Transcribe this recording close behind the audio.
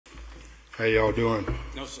How y'all doing?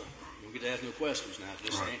 No, sir. You don't get to ask no questions now.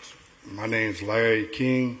 Just answer. My name's Larry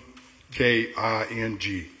King,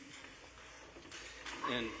 K-I-N-G.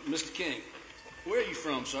 And Mr. King, where are you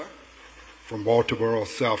from, sir? From Walterboro,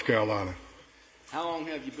 South Carolina. How long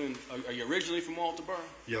have you been? Are you originally from Walterboro?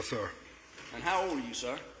 Yes, sir. And how old are you,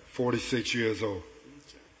 sir? 46 years old.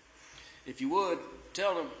 Okay. If you would,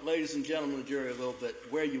 tell the ladies and gentlemen of the jury a little bit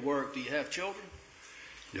where you work. Do you have children?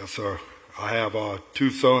 Yes, sir. I have two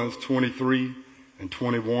sons, 23 and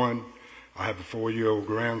 21. I have a 4-year-old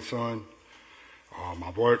grandson.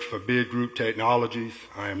 I worked for Big Group Technologies.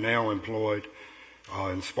 I am now employed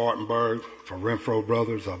in Spartanburg for Renfro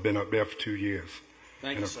Brothers. I've been up there for 2 years.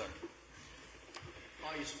 Thank you, sir.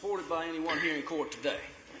 Are you supported by anyone here in court today?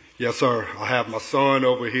 Yes, sir. I have my son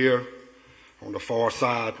over here on the far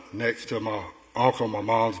side next to my uncle, my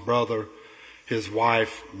mom's brother, his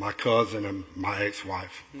wife, my cousin, and my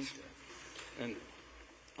ex-wife. Okay. And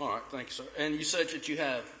all right, thank you, sir. And you said that you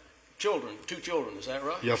have children, 2 children, is that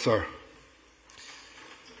right? Yes, sir.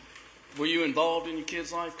 Were you involved in your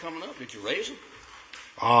kids' life coming up? Did you raise them?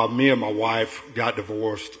 Me and my wife got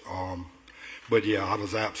divorced, but yeah, I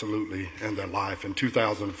was absolutely in their life. In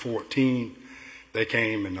 2014, they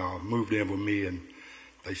came and moved in with me, and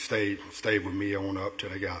they stayed with me on up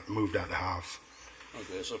till they got moved out the house.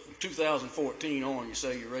 Okay, so from 2014 on, you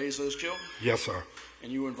say you raised those children? Yes, sir.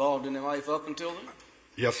 And you were involved in their life up until then?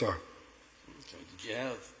 Yes, sir. Okay. Did you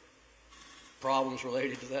have problems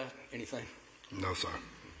related to that? Anything? No, sir. Okay.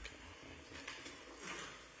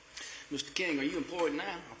 Mr. King, are you employed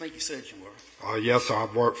now? I think you said you were. Yes, sir. I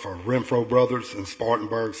work for Renfro Brothers in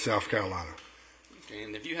Spartanburg, South Carolina. Okay,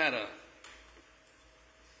 and have you had a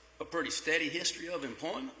pretty steady history of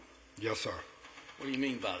employment? Yes, sir. What do you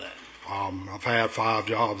mean by that? I've had 5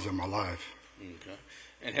 jobs in my life. Okay.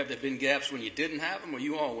 And have there been gaps when you didn't have them, or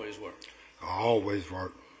you always worked? I always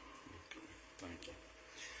worked. Okay. Thank you.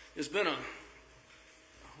 There's been a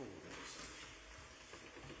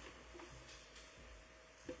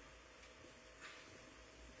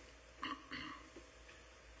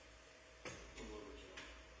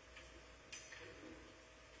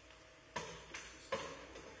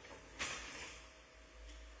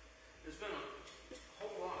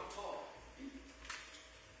whole lot of talk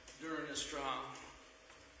during this trial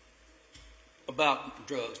about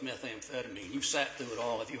drugs, methamphetamine. You've sat through it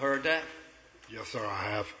all. Have you heard that? Yes, sir, I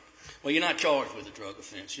have. Well, you're not charged with a drug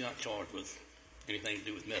offense. You're not charged with anything to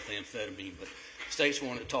do with methamphetamine, but the state's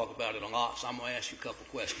wanted to talk about it a lot, so I'm going to ask you a couple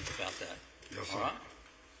questions about that. Yes, sir. All right?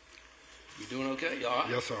 You doing okay? You all right?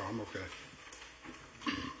 Yes, sir, I'm okay.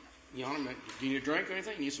 You all right? Do you need a drink or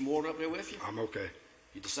anything? You need some water up there with you? I'm okay.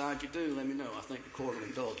 If you decide you do, let me know. I think the court will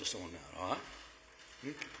indulge us on that, all right?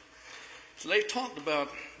 Okay. So they've talked about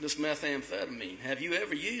this methamphetamine. Have you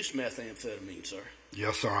ever used methamphetamine, sir?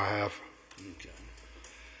 Yes, sir, I have. Okay.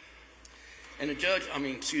 And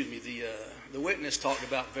the witness talked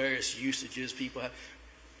about various usages people have.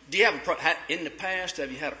 Do you have in the past, have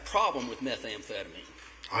you had a problem with methamphetamine?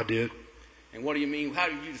 I did. And what do you mean? How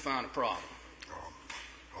do you define a problem?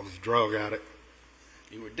 I was a drug addict.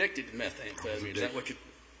 You were addicted to methamphetamine. Is that what you're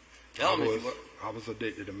telling me? I was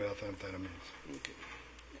addicted to methamphetamines. Okay.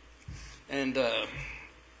 And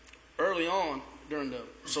early on, during the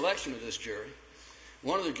selection of this jury,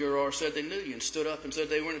 one of the jurors said they knew you and stood up and said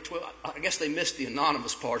they were in a 12. I guess they missed the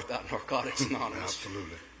anonymous part about Narcotics Anonymous.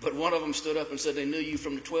 Absolutely. But one of them stood up and said they knew you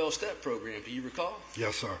from the 12-step program. Do you recall?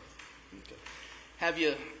 Yes, sir. Okay. Have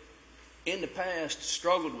you, in the past,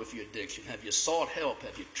 struggled with your addiction? Have you sought help?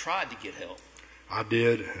 Have you tried to get help? I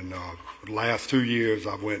did, and the last 2 years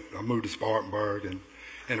I moved to Spartanburg and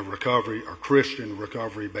in a Christian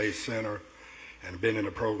recovery-based center, and been in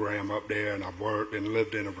a program up there, and I've worked and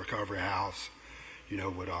lived in a recovery house,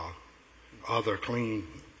 with other clean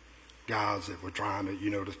guys that were trying to,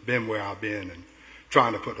 just been where I've been and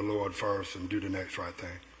trying to put the Lord first and do the next right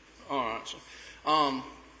thing. All right. So,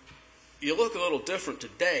 you look a little different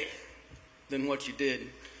today than what you did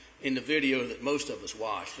in the video that most of us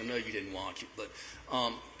watched. I know you didn't watch it, but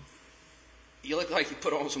you look like you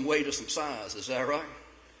put on some weight or some size. Is that right?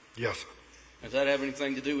 Yes, sir. Does that have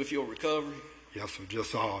anything to do with your recovery? Yes, sir.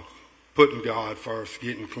 Just putting God first,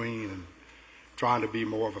 getting clean, and trying to be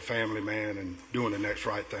more of a family man and doing the next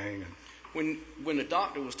right thing. And when the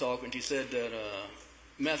doctor was talking, she said that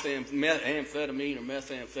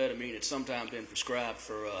methamphetamine had sometimes been prescribed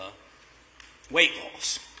for weight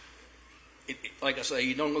loss. Like I say,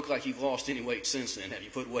 you don't look like you've lost any weight since then. Have you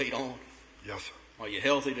put weight on? Yes, sir. Are you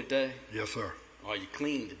healthy today? Yes, sir. Are you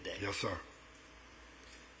clean today? Yes, sir.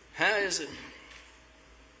 How is it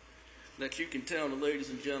that you can tell the ladies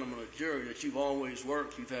and gentlemen of the jury that you've always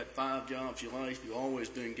worked, you've had 5 jobs in your life, you've always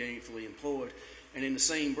been gainfully employed, and in the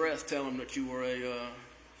same breath tell them that you were a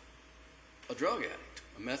drug addict,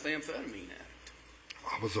 a methamphetamine addict?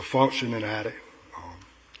 I was a functioning addict.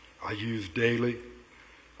 I used daily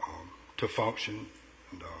to function,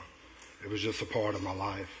 and it was just a part of my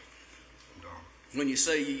life. And, when you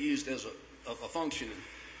say you used as a functioning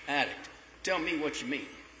addict, tell me what you mean.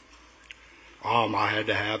 I had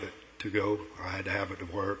to have it to go. I had to have it to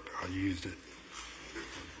work. I used it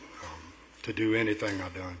to do anything I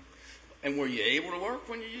done. And were you able to work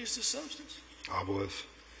when you used this substance? I was.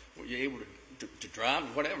 Were you able to drive or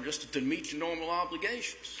whatever, just to meet your normal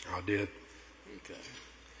obligations? I did. Okay.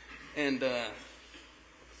 And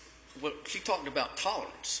well, she talked about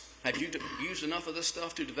tolerance. Had you used enough of this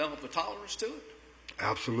stuff to develop a tolerance to it?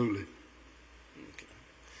 Absolutely. Okay.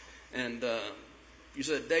 And you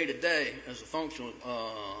said day to day, as a functional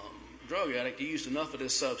drug addict, you used enough of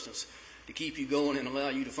this substance to keep you going and allow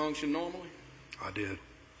you to function normally? I did.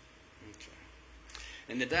 Okay.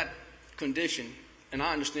 And did that condition, and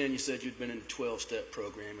I understand you said you'd been in a 12-step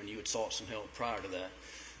program and you had sought some help prior to that,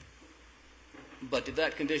 but did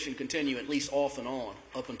that condition continue at least off and on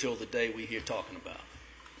up until the day we're here talking about?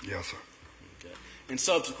 Yes, sir. Okay. And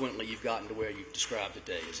subsequently you've gotten to where you've described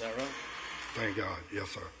today, is that right? Thank God. Yes,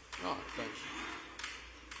 sir. All right, thank you.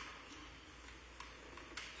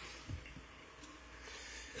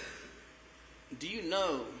 Do you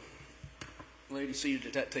know, lady seated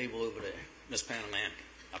at that table over there, Miss Pangalangan?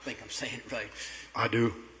 I think I'm saying it right. I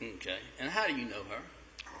do. Okay. And how do you know her?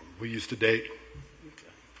 We used to date.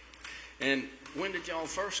 Okay. And when did y'all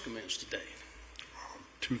first commence to date?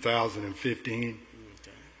 2015.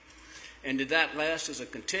 Okay. And did that last as a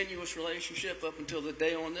continuous relationship up until the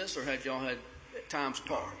day on this, or had y'all had times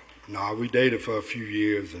apart? No, we dated for a few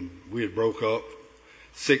years, and we had broke up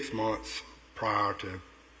 6 months prior to,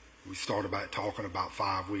 we started back talking about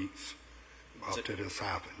 5 weeks up to this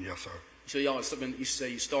happened. Yes, sir. So y'all, you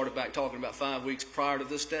say you started back talking about 5 weeks prior to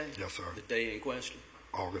this day? Yes, sir. The day in question?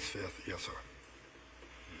 August 5th. Yes, sir.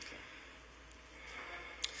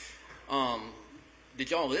 Okay.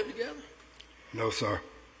 Did y'all live together? No, sir.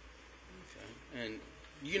 Okay. And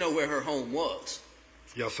you know where her home was?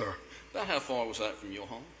 Yes, sir. About how far was that from your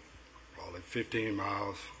home? Probably 15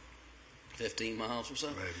 miles. 15 miles or so?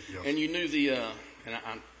 Maybe, yes. And you knew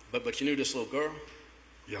but you knew this little girl?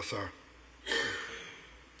 Yes, sir.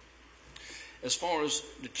 As far as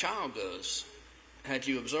the child goes, had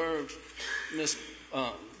you observed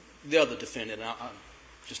the other defendant? I'm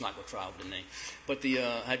just not going to try with the name. But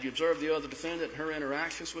had you observed the other defendant, her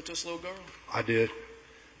interactions with this little girl? I did.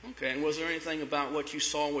 Okay. And was there anything about what you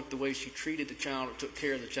saw with the way she treated the child or took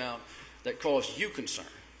care of the child that caused you concern?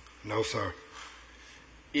 No, sir.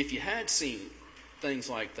 If you had seen things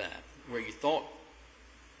like that, where you thought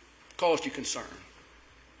caused you concern,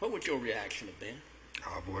 what would your reaction have been?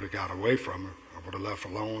 I would have got away from her. I would have left her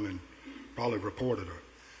alone and probably reported her.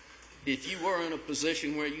 If you were in a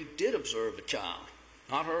position where you did observe a child,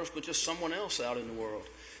 not hers, but just someone else out in the world,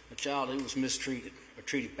 a child who was mistreated or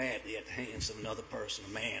treated badly at the hands of another person,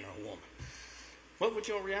 a man or a woman, what would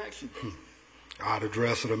your reaction be? I'd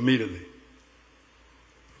address it immediately.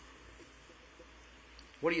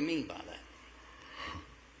 What do you mean by that?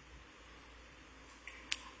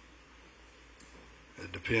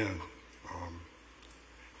 It depends.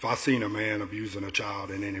 If I seen a man abusing a child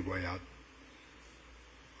in any way, I'd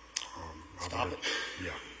Stop it? Yeah,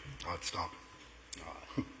 I'd stop it. All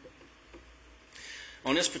right.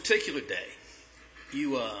 On this particular day,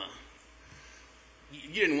 you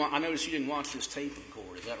didn't. I noticed you didn't watch this tape in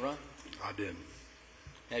court. Is that right? I didn't.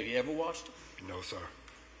 Have you ever watched it? No, sir.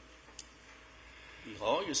 You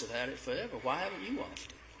lawyers have had it forever. Why haven't you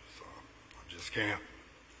watched it? So, I just can't.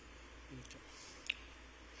 Okay.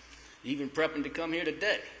 Even prepping to come here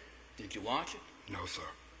today, did you watch it? No, sir.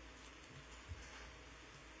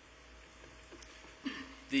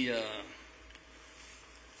 The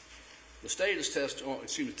state has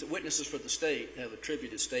the witnesses for the state have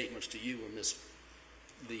attributed statements to you and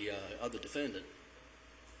the other defendant,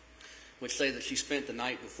 which say that she spent the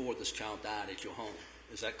night before this child died at your home.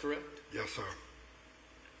 Is that correct? Yes, sir.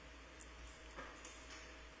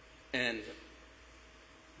 And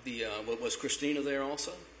was Cristina there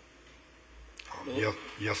also?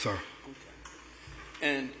 Yes, sir. Okay.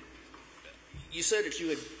 And you said that you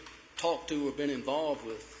had talked to or been involved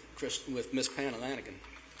with Miss Pangalangan. I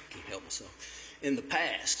can't help myself. In the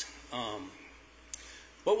past,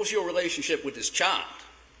 what was your relationship with this child?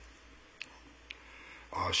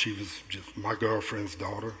 She was just my girlfriend's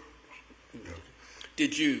daughter. Yeah.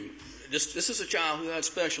 Did you, this is a child who had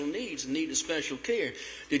special needs and needed special care.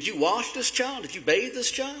 Did you wash this child? Did you bathe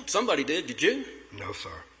this child? Somebody did you? No, sir.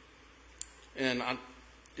 And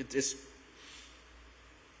it's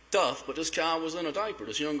tough, but this child was in a diaper.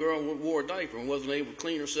 This young girl wore a diaper and wasn't able to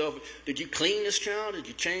clean herself. Did you clean this child? Did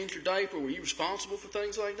you change your diaper? Were you responsible for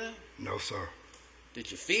things like that? No, sir.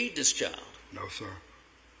 Did you feed this child? No, sir.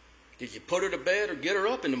 Did you put her to bed or get her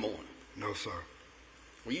up in the morning? No, sir.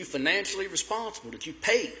 Were you financially responsible? Did you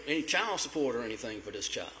pay any child support or anything for this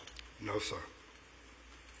child? No, sir.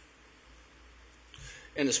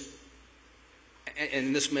 And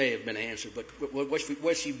this may have been answered, but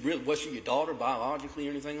was she your daughter biologically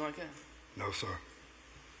or anything like that? No, sir.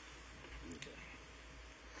 Okay.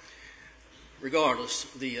 Regardless,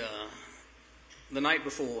 the night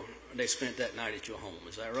before, they spent that night at your home.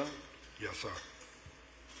 Is that right? Yes, sir.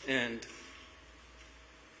 And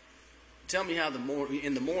tell me how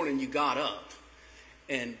in the morning you got up,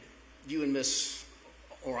 and you and did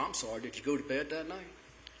you go to bed that night?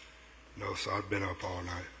 No, sir. I'd been up all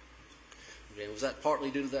night. Okay. Was that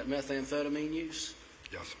partly due to that methamphetamine use?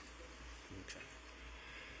 Yes, sir. Okay.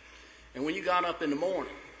 And when you got up in the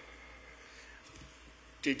morning,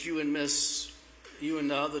 did you and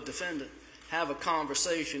the other defendant have a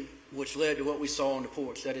conversation which led to what we saw on the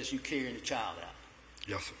porch, that is, you carrying the child out?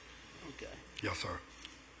 Yes, sir. Okay. Yes, sir.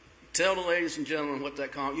 Tell the ladies and gentlemen what that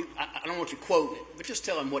I don't want you quoting it, but just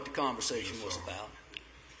tell them what the conversation was about.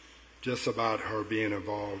 Just about her being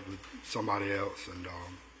involved with somebody else, and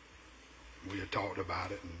we had talked about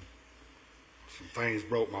it, and some things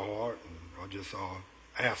broke my heart, and I just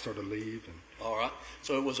asked her to leave. And all right.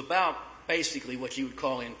 So it was about basically what you would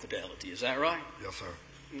call infidelity. Is that right? Yes, sir.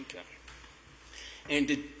 Okay. And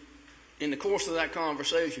in the course of that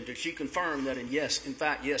conversation, did she confirm that, yes,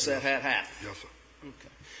 that had happened? Yes, sir. Okay.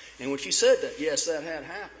 And when she said that, yes, that had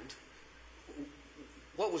happened,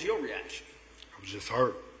 what was your reaction? I was just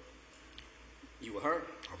hurt. You were hurt?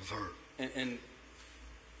 I was hurt. And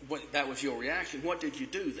that was your reaction. What did you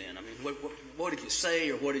do then? I mean, what did you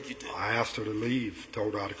say, or what did you do? I asked her to leave,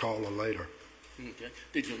 told her I'd call her later. Okay.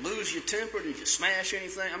 Did you lose your temper? Did you smash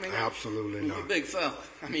anything? I mean, absolutely not. You're a big fella.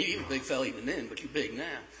 I mean, you were a big fella even then, but you're big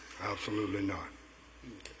now. Absolutely not.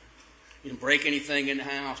 Okay. You didn't break anything in the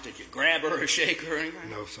house? Did you grab her or shake her or anything?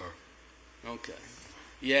 No, sir. Okay.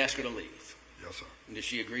 You asked her to leave? Yes, sir. And did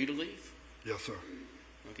she agree to leave? Yes, sir.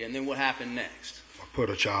 Okay, and then what happened next? I put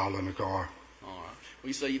a child in the car. All right. Well,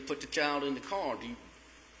 you say you put the child in the car.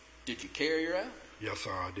 Did you carry her out? Yes,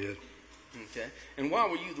 sir, I did. Okay. And why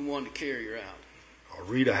were you the one to carry her out?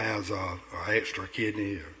 Rita has an extra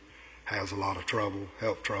kidney, has a lot of trouble,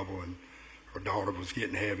 health trouble, and her daughter was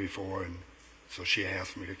getting heavy for her, and so she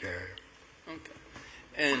asked me to carry her. Okay.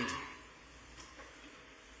 And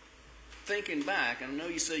thinking back, I know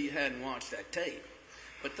you say you hadn't watched that tape,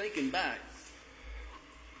 but thinking back,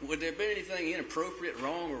 would there be anything inappropriate,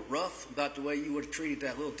 wrong, or rough about the way you would have treated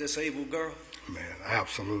that little disabled girl? Man,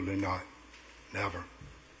 absolutely not. Never.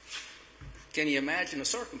 Can you imagine a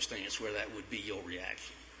circumstance where that would be your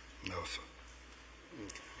reaction? No, sir.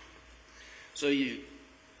 Okay. So you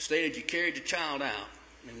stated you carried the child out,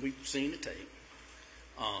 and we've seen the tape.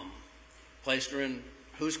 Placed her in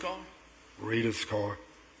whose car? Rita's car.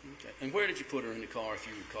 Okay. And where did you put her in the car, if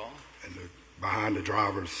you recall? Behind the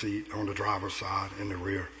driver's seat, on the driver's side, in the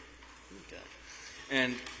rear. Okay.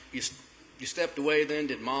 And you stepped away then?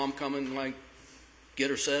 Did Mom come and, get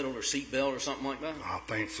her settled or seat belt or something like that? I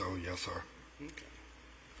think so, yes, sir. Okay.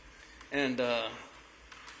 And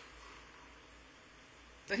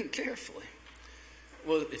think carefully.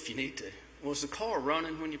 Well, if you need to. Was the car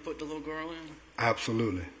running when you put the little girl in?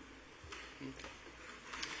 Absolutely. Okay.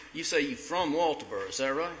 You say you're from Walterboro, is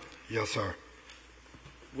that right? Yes, sir.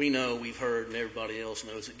 We know, we've heard, and everybody else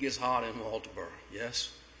knows it gets hot in Walterboro,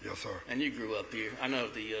 yes? Yes, sir. And you grew up here. I know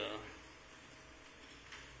the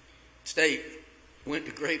state went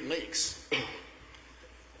to great lengths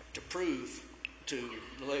to prove to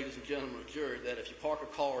the ladies and gentlemen of the jury that if you park a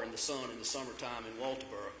car in the sun in the summertime in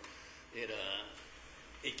Walterboro,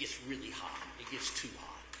 it gets really hot. It gets too hot.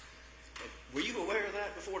 Were you aware of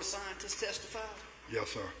that before the scientists testified? Yes,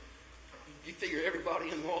 sir. You figure everybody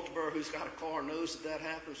in Walterboro who's got a car knows that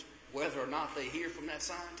happens, whether or not they hear from that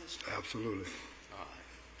scientist? Absolutely. All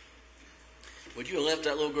right. Would you have left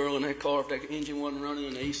that little girl in that car if that engine wasn't running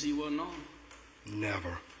and the AC wasn't on?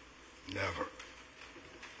 Never. Never.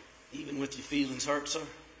 Even with your feelings hurt, sir?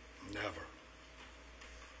 Never.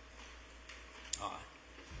 All right.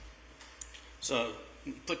 So,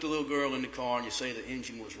 you put the little girl in the car and you say the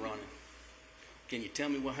engine was running. Can you tell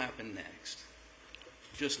me what happened next?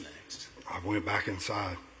 Just next. I went back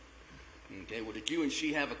inside. Okay, well, did you and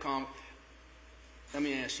she have a let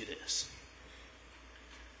me ask you this.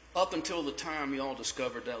 Up until the time y'all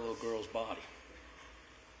discovered that little girl's body,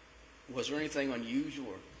 was there anything unusual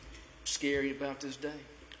or scary about this day?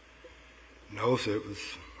 No, sir. It was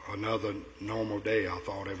another normal day. I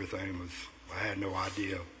thought everything was, I had no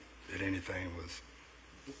idea that anything was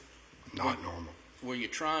not normal. Were you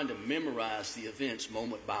trying to memorize the events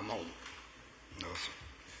moment by moment? No, sir.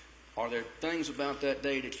 Are there things about that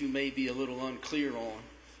day that you may be a little unclear on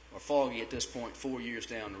or foggy at this point 4 years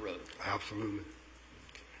down the road? Absolutely.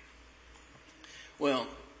 Well,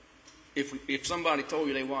 if somebody told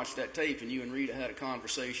you they watched that tape and you and Rita had a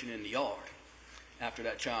conversation in the yard after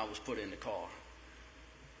that child was put in the car,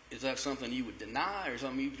 is that something you would deny or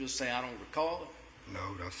something you would just say, I don't recall it? No,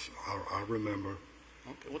 I remember.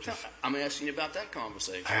 Okay, well, I'm asking you about that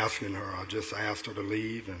conversation. Asking her, I just asked her to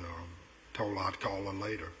leave and told her I'd call her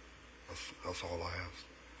later. That's all I asked.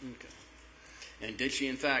 Okay. And did she,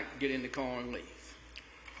 in fact, get in the car and leave?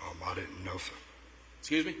 I didn't know, sir.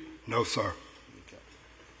 Excuse me? No, sir. Okay.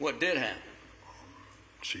 What did happen?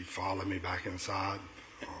 She followed me back inside.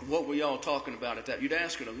 What were y'all talking about at that? You'd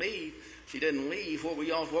ask her to leave. She didn't leave. What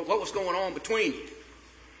was going on between you?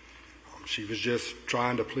 She was just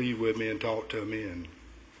trying to plead with me and talk to me and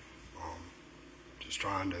just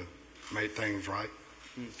trying to make things right.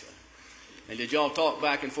 Okay. And did y'all talk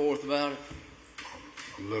back and forth about it?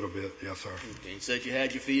 A little bit, yes, sir. Okay. You said you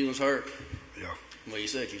had your feelings hurt? Yeah. Well, you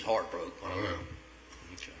said she's heartbroken. Oh,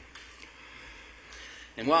 yeah. Okay.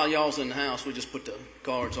 And while y'all was in the house, we just put the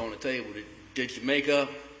cards on the table. Did you make up?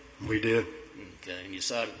 We did. Okay. And you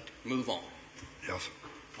decided to move on? Yes, sir.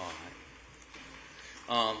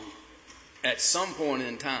 All right. At some point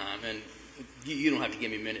in time, and you don't have to give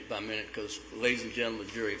me minute by minute because ladies and gentlemen of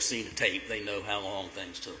the jury have seen the tape. They know how long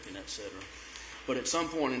things took and et cetera. But at some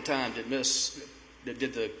point in time, did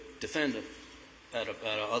the defendant at a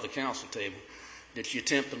other counsel table, did she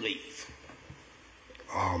attempt to leave?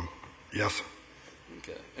 Yes, sir.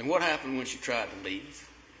 Okay. And what happened when she tried to leave?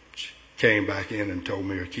 She came back in and told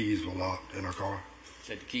me her keys were locked in her car.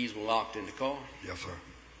 Said the keys were locked in the car? Yes, sir.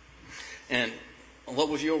 And what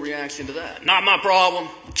was your reaction to that? Not my problem.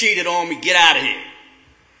 You cheated on me. Get out of here.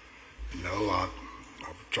 No, I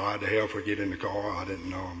tried to help her get in the car. I didn't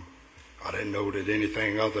know that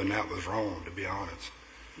anything other than that was wrong, to be honest.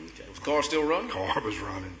 Okay. Was the car still running? The car was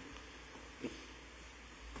running.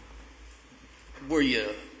 Were you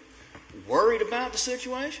worried about the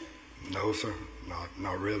situation? No, sir.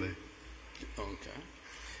 Not really. Okay.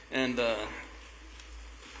 And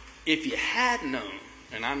if you had known,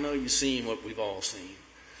 and I know you've seen what we've all seen,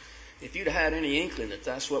 if you'd had any inkling that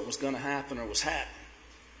that's what was going to happen or was happening,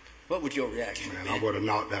 what would your reaction have been? I would have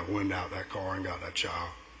knocked that window out of that car and got that child.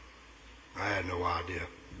 I had no idea.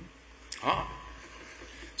 Ah.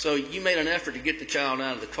 So you made an effort to get the child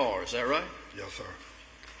out of the car, is that right? Yes, sir.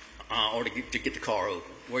 Or to get the car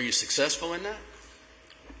open. Were you successful in that?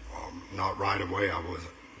 Not right away, I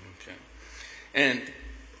wasn't. Okay. And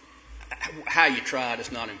how you tried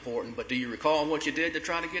is not important, but do you recall what you did to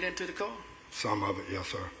try to get into the car? Some of it, yes,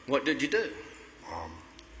 sir. What did you do?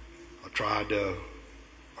 I tried to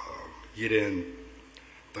get in.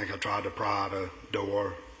 I think I tried to pry the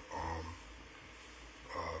door.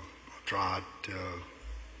 I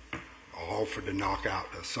offered to knock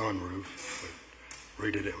out the sunroof, but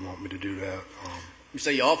Rita didn't want me to do that. You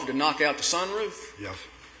say you offered to knock out the sunroof? Yes,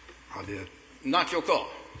 I did. Not your car?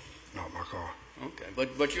 Not my car. Okay,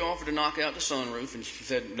 but you offered to knock out the sunroof, and she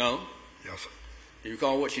said no? Yes, sir. Do you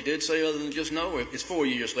recall what she did say other than just no? Or it's 4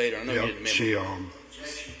 years later. I know you didn't remember. She,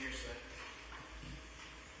 Objection,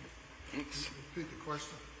 hearsay. Repeat the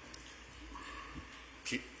question.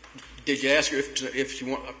 Did you ask her if she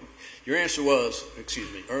want? Your answer was,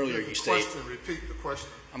 excuse me, earlier you stated. Repeat the question.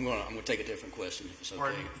 I'm going to take a different question if it's okay.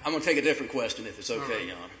 Pardon? I'm going to take a different question if it's okay,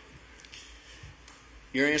 Your Honor.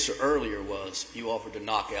 Your answer earlier was you offered to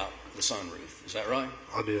knock out the sunroof. Is that right?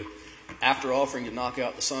 I did. After offering to knock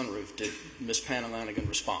out the sunroof, did Miss Pangalangan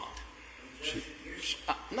respond?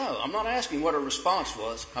 No, I'm not asking what her response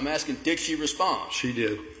was. I'm asking, did she respond? She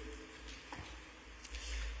did.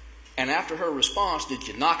 And after her response, did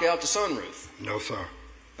you knock out the sunroof? No, sir.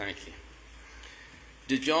 Thank you.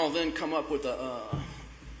 Did y'all then come up with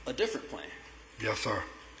a different plan? Yes, sir.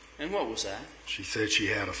 And what was that? She said she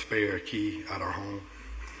had a spare key at her home.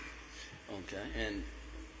 Okay. And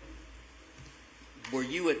were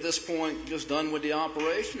you at this point just done with the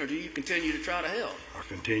operation, or do you continue to try to help? I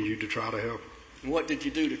continued to try to help. And what did you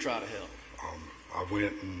do to try to help? I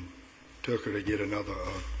went and took her to get another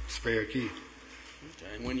spare key.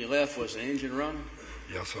 Okay. And when you left, was the engine running?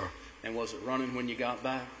 Yes, sir. And was it running when you got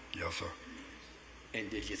back? Yes, sir. And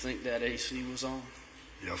did you think that AC was on?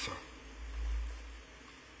 Yes, sir.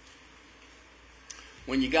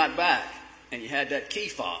 when you got back and you had that key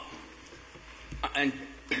fob, and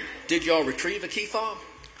did y'all retrieve a key fob?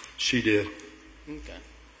 She did. Okay.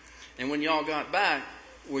 And when y'all got back,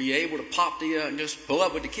 were you able to pop the, just pull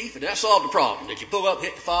up with the key fob? Did that solve the problem? Did you pull up,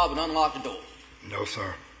 hit the fob, and unlock the door? No,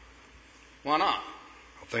 sir. Why not?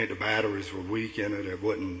 I think the batteries were weak in it. It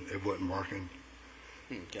wasn't working.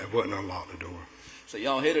 Okay. It wouldn't unlock the door. So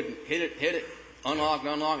y'all hit it, unlock,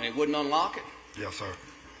 and it wouldn't unlock it? Yes, sir.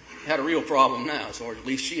 Had a real problem now, or at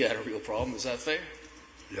least she had a real problem. Is that fair?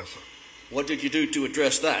 Yes, sir. What did you do to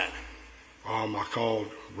address that? I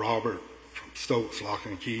called Robert from Stokes Lock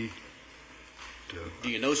and Key. Do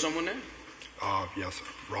you know someone there? Yes, sir.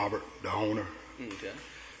 Robert, the owner. Okay.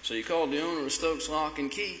 So you called the owner of Stokes Lock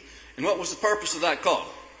and Key, and what was the purpose of that call?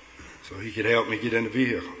 So he could help me get in the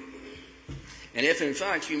vehicle. And if in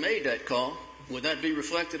fact you made that call, would that be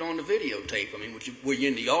reflected on the videotape? I mean, were you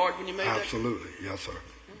in the yard when you made that? Absolutely, yes, sir.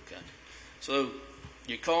 Okay. So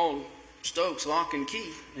you called Stokes Lock and Key,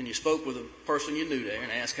 and you spoke with a person you knew there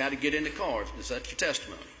and asked how to get in the car. Is that your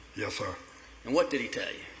testimony? Yes, sir. And what did he tell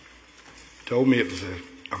you? Told me it was an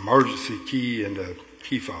emergency key and a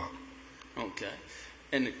key fob. Okay.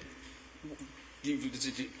 And the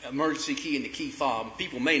emergency key and the key fob,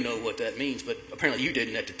 people may know what that means, but apparently you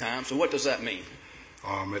didn't at the time. So what does that mean?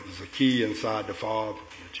 It was a key inside the fob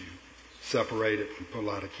that you separate it and pull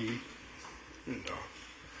out a key.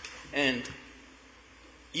 And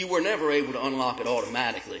you were never able to unlock it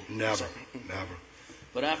automatically. Never, never.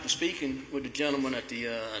 But after speaking with the gentleman at the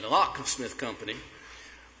locksmith company,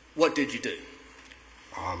 what did you do?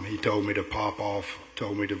 He told me to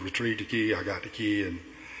told me to retrieve the key. I got the key and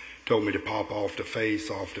told me to pop off the face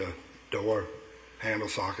off the door handle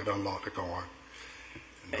socket, unlock the car.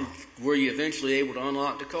 And were you eventually able to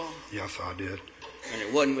unlock the car? Yes, I did. And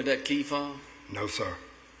it wasn't with that key fob? No, sir.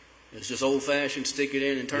 It's just old-fashioned, stick it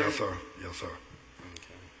in and turn it? Yes, sir. Yes, sir.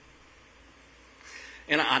 Okay.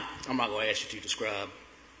 And I'm not going to ask you to describe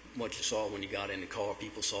what you saw when you got in the car.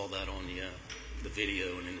 People saw that on the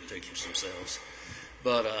video and in the pictures themselves.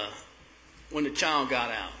 But when the child got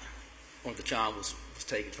out, or the child was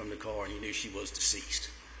taken from the car and you knew she was deceased,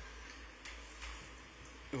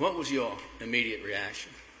 what was your immediate reaction?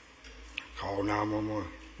 Call 911.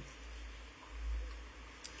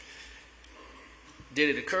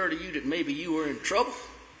 Did it occur to you that maybe you were in trouble?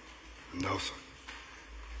 No, sir.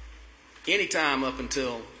 Anytime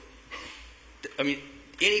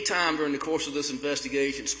during the course of this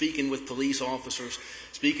investigation, speaking with police officers,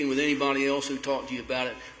 speaking with anybody else who talked to you about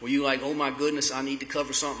it, were you like, oh my goodness, I need to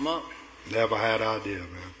cover something up? Never had idea,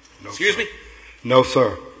 man. No, Excuse sir. me? No,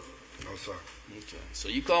 sir. No, sir. Okay. So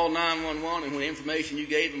you called 911, and when the information you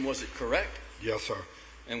gave them, was it correct? Yes, sir.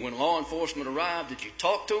 And when law enforcement arrived, did you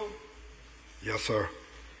talk to them? Yes, sir.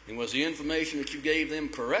 And was the information that you gave them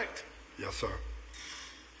correct? Yes, sir.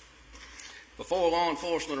 Before law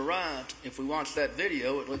enforcement arrived, if we watch that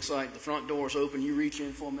video, it looks like the front door is open. You reach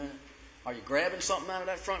in for a minute. Are you grabbing something out of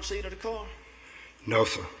that front seat of the car? No,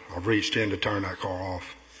 sir. I reached in to turn that car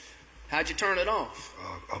off. How'd you turn it off?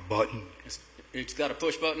 A button. It's got a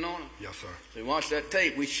push button on it? Yes, sir. So you watch that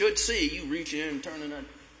tape. We should see you reach in and turning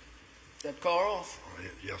that car off.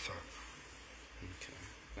 Yes, sir. Okay,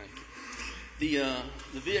 thank you.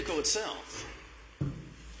 The vehicle itself,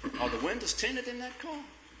 are the windows tinted in that car?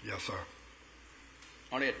 Yes, sir.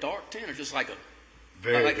 Are they a dark tint or just like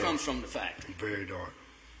Very that dark. comes from the factory? Very dark.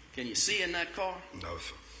 Can you see in that car? No,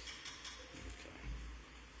 sir.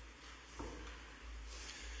 Okay.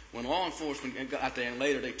 When law enforcement got there and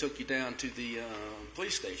later they took you down to the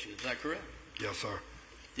police station, is that correct? Yes, sir.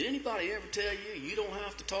 Did anybody ever tell you, you don't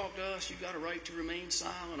have to talk to us, you got a right to remain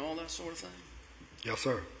silent, all that sort of thing? Yes,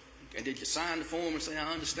 sir. And did you sign the form and say,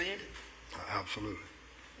 I understand it? Absolutely.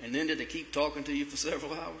 And then did they keep talking to you for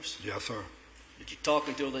several hours? Yes, sir. Did you talk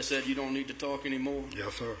until they said you don't need to talk anymore?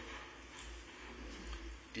 Yes, sir.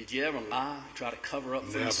 Did you ever lie, try to cover up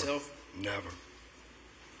for yourself? Never.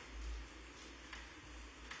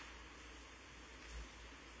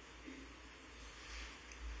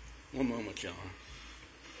 One moment, John.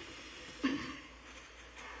 You're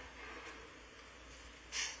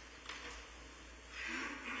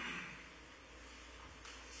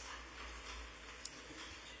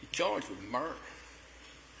charged with murder.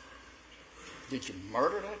 Did you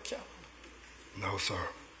murder that child? No, sir.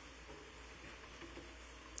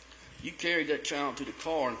 You carried that child to the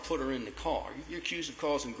car and put her in the car. You're accused of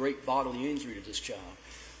causing great bodily injury to this child.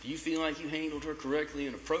 Do you feel like you handled her correctly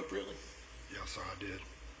and appropriately? Yes, sir, I did.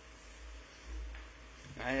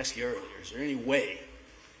 I asked you earlier, is there any way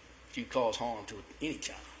you'd cause harm to any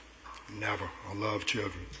child? Never. I love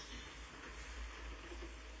children.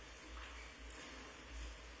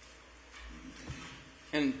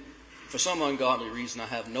 And for some ungodly reason, I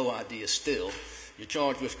have no idea still, you're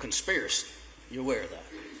charged with conspiracy. You're aware of that?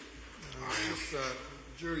 This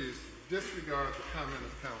jury is disregard the comment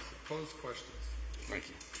of counsel. Close questions. Thank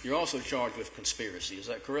you. You're also charged with conspiracy. Is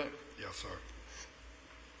that correct? Yes, sir.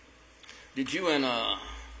 Did you and, I'll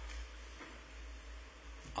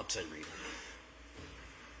say Rita,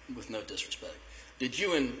 with no disrespect, did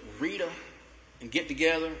you and Rita get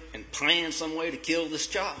together and plan some way to kill this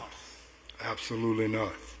child? Absolutely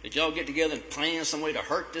not. Did y'all get together and plan some way to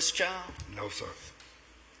hurt this child? No, sir.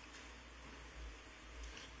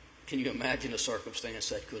 Can you imagine a circumstance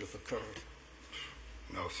that could have occurred?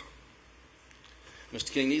 No, sir.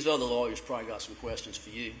 Mr. King, these other lawyers probably got some questions for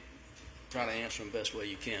you. Try to answer them the best way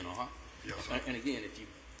you can, all right? Yes, sir. And again, are you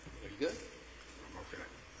good? Okay.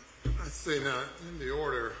 I'd say now, in the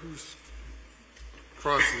order, who's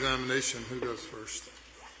cross-examination, who goes first?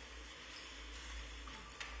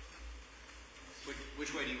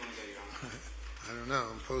 Which way do you want to go, Your Honor? I don't know.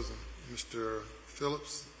 I'm posing. Mr.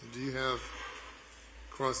 Phillips, do you have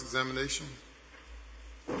cross-examination?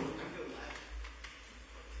 I'll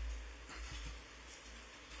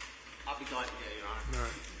be glad to go, Your Honor. All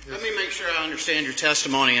right. Yes. Let me make sure I understand your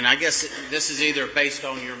testimony, and I guess this is either based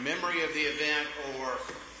on your memory of the event or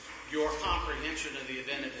your comprehension of the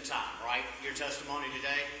event at the time, right? Your testimony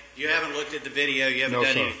today? You haven't looked at the video, you haven't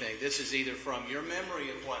done anything. This is either from your memory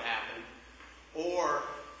of what happened or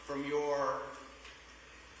from your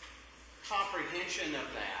comprehension of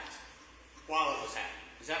that while it was happening.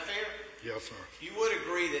 Is that fair? Yes, sir. You would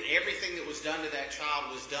agree that everything that was done to that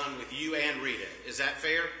child was done with you and Rita. Is that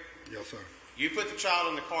fair? Yes, sir. You put the child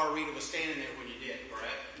in the car, Rita was standing there when you did,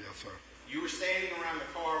 correct? Yes, sir. You were standing around the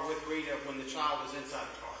car with Rita when the child was inside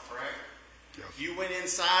the car, correct? Yes. You went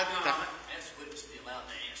inside the car. Ask the witness to be allowed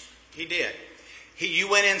to answer. He did. You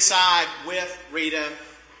went inside with Rita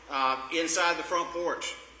inside the front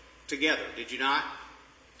porch together, did you not?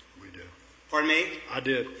 We did. Pardon me? I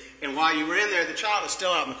did. And while you were in there, the child is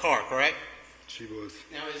still out in the car, correct? She was.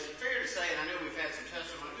 Now, is it fair to say, and I know we've had some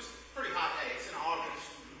testimony, it's a pretty hot day, it's in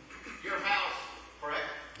August, your house, correct?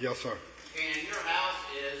 Yes, sir. And your house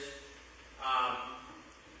is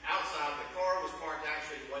outside. The car was parked,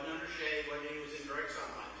 actually, it wasn't under shade, it was in direct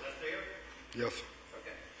sunlight. Is that fair? Yes, sir.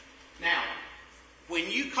 Okay. Now, when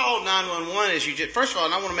you called 911, as you did, first of all,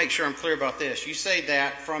 and I want to make sure I'm clear about this, you say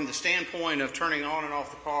that from the standpoint of turning on and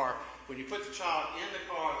off the car, when you put the child in the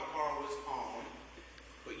car was on,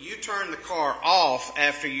 but you turned the car off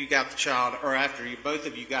after you got the child, or after both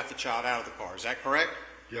of you got the child out of the car. Is that correct?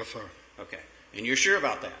 Yes, sir. Okay. And you're sure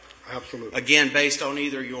about that? Absolutely. Again, based on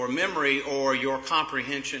either your memory or your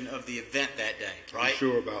comprehension of the event that day, right? I'm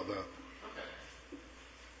sure about that. Okay.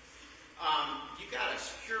 You got a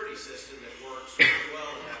security system that works pretty well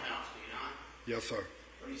in that house, do you not? Yes, sir.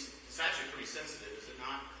 It's actually pretty sensitive, is it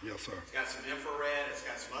not? Yes, sir. It's got some infrared, it's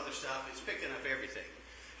got some other stuff, it's picking up everything.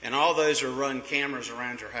 And all those are run cameras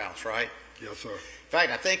around your house, right? Yes, sir. In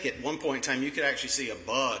fact, I think at one point in time you could actually see a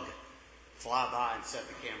bug fly by and set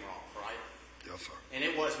the camera off, right? Yes, sir. And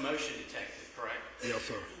it was motion detected, correct? Yes,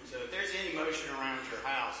 sir. So if there's any motion around your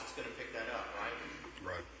house, it's going to pick that up,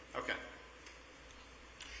 right? Right. Okay.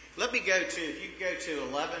 Let me go to, if you go to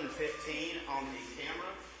 11:15 on the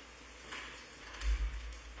camera.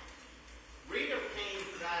 Rita came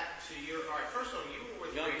back to your, all right, first of all, you were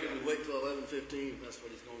with John, Rita. can we wait till 11:15? That's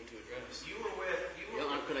what he's going to address. You were with,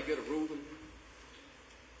 John, can I get a ruling?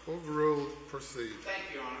 Overruled, proceed.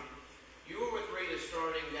 thank you, Your Honor. You were with Rita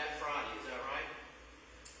starting that Friday, is that right?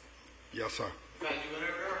 Yes, sir. In fact, you went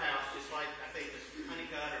over to her house, just like I think Miss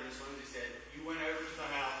Honeycutt or Miss Lindsay said. You went over to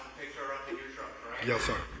the house and picked her up in your truck, correct? Yes,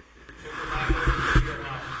 sir. Took her back over to your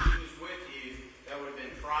house. She was with you. That would have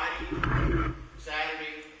been Friday,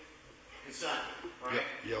 Saturday, and Sunday, right?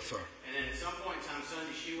 Yes, sir. And then at some point in time,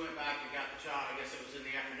 Sunday, she went back and got the child. I guess it was in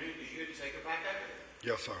the afternoon because you had to take her back over there.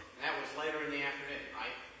 Yes, sir. And that was later in the afternoon,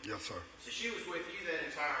 right? Yes, sir. So she was with you that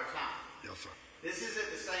entire time. Yes, sir. This is at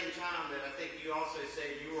the same time that I think you also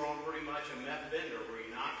said you were on pretty much a meth bender, were you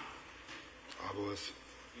not? I was.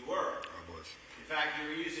 You were. I was. In fact, you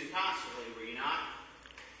were using constantly, were you not?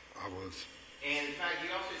 I was. And in fact, you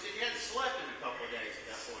also said you hadn't slept in a couple of days at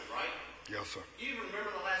that point, right? Yes, sir. Do you even remember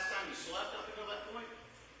the last time you slept up until that point?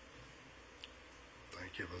 I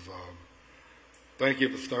think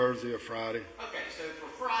it was Thursday or Friday. Okay, so for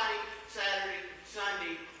Friday, Saturday,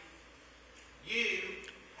 Sunday, you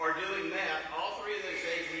are doing meth all 3 of those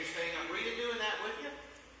days when you're staying up. Rita doing that with you?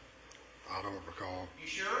 I don't recall. You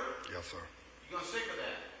sure? Yes, sir. You gonna stick with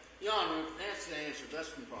that? Your Honor, that's the answer.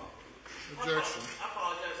 That's the problem. Objection. I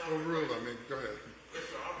apologize. Overruled, go ahead. Yes,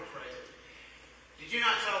 sir. I'll rephrase it. Did you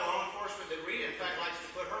not tell law enforcement that Rita, in fact, likes to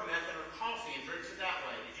put her meth in her coffee and drinks it that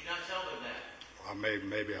way? Did you not tell them that?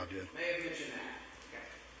 Maybe I did. May have mentioned that. Okay.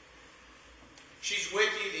 She's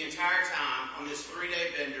with you the entire time on this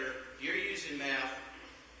 3-day bender. You're using meth.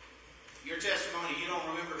 Your testimony, you don't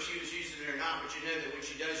remember if she was using it or not, but you know that when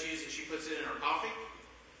she does use it, she puts it in her coffee?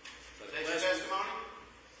 That's your testimony?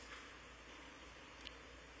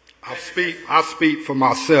 I speak for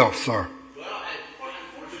myself, sir. Well,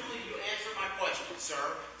 unfortunately, you answered my question, sir.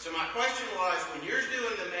 So my question was, when you're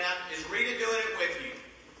doing the meth, is Rita doing it with you?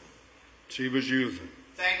 She was using.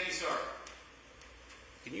 Thank you, sir.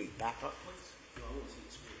 Can you back up, please?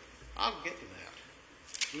 I'll get to that.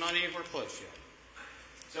 I'm not anywhere close yet.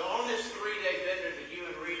 So on this 3-day bender that you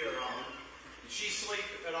and Rita are on, did she sleep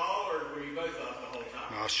at all, or were you both up the whole time?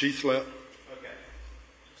 No, she slept. Okay.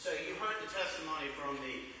 So you heard the testimony from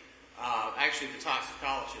the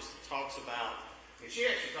toxicologist that talks about, and she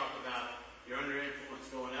actually talked about your under influence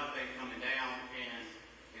going up and coming down, and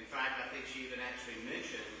in fact, I think she even actually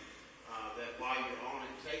mentioned that while you're on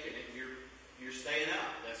it, taking it, you're staying up.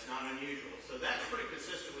 That's not unusual. So that's pretty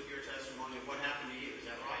consistent with your testimony of what happened to you. Is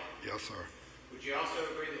that right? Yes, sir. Would you also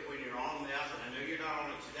agree that when you're on meth, and I know you're not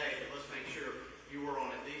on it today, but let's make sure you were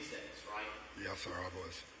on it these days, right? Yes, sir, I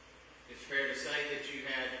was. It's fair to say that you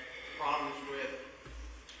had problems with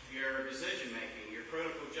your decision making, your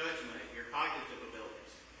critical judgment, your cognitive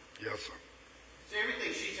abilities. Yes, sir. So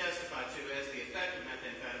everything she testified to as the effect of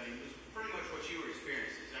methamphetamine was pretty much what you were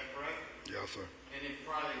experiencing. Is that correct? Yes, sir. And in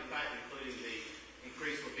probably, in fact, including the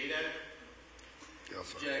increased libido? Yes,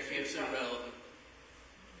 sir. Jack, it's irrelevant.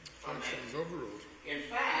 Objection is overruled. In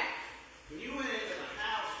fact, when you went into the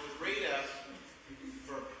house with Rita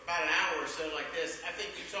for about an hour or so like this, I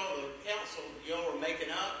think you told the council y'all were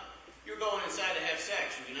making up. You're going inside to have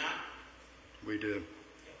sex, were you not? We did.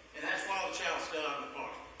 And that's while the child's still out in the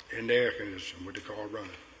car. In the air conditioning with the car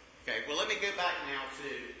running. Okay, well, let me go back now to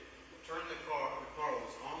turn the car. The car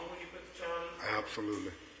was on when you put the child in,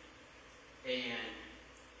 Absolutely. and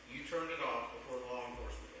you turned it off before the law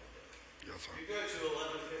enforcement got there. Yes, sir. You go to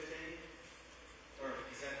 11:15, or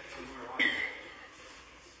is that somewhere like that?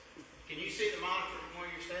 Can you see the monitor from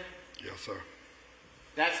where you're standing? Yes, sir.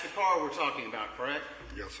 That's the car we're talking about, correct?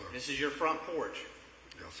 Yes, sir. This is your front porch.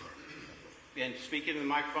 Yes, sir. And speaking to the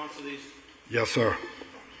microphone so these. Yes, sir.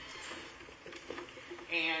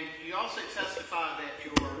 And you also testified that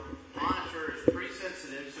your monitor is pretty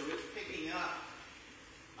sensitive, so it's picking up.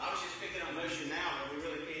 I was just picking up motion now, but we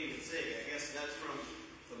really can't even see. I guess that's from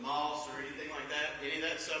the moss or anything like that. Any of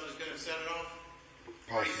that stuff is going to set it off?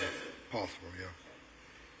 Pretty sensitive. Possible, yeah.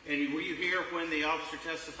 And were you here when the officer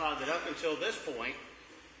testified that up until this point,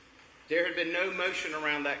 there had been no motion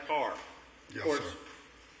around that car? Yes, Of course, sir.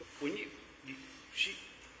 when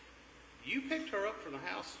you picked her up from the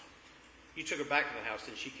house, you took her back to the house,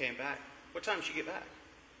 and she came back. What time did she get back?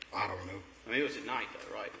 I don't know. I mean, it was at night,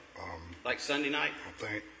 though, right? Like Sunday night? I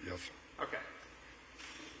think, yes, sir. Okay.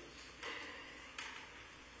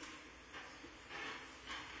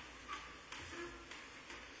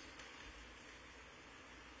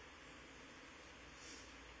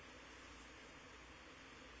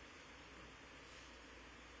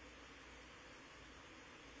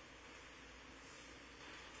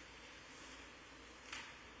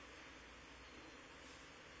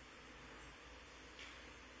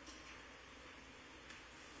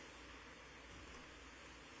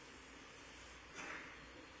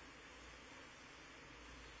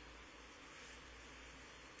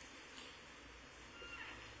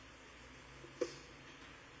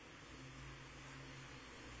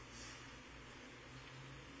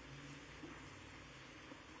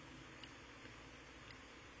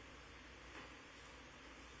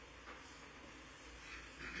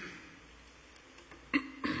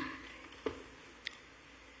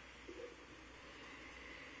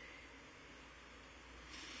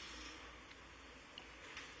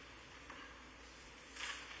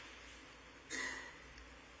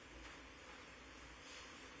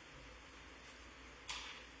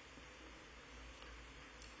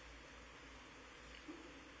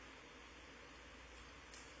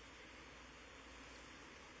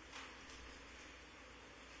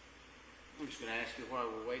 I'm just going to ask you why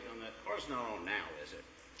we're waiting on that. The car's not on now, is it?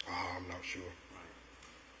 I'm not sure. Right.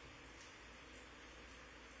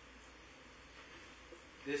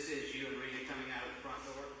 This is you and Rita coming out of the front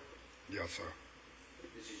door? Yes, sir.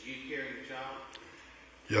 This is you carrying the child?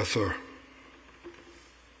 Yes, sir.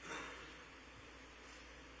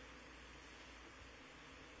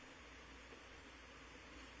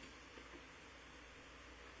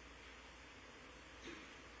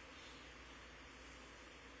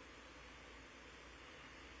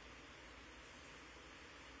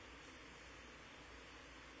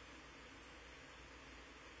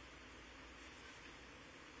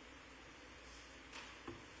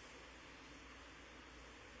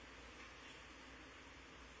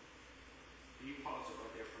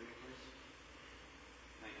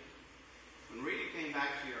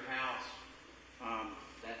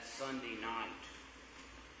 Sunday night.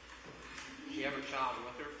 Did she have her child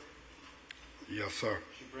with her? Yes, sir.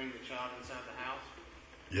 Did she bring the child inside the house?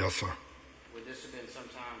 Yes, sir. Would this have been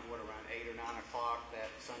sometime, around 8 or 9 o'clock that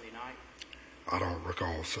Sunday night? I don't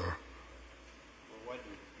recall, sir. Or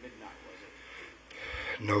wasn't midnight, was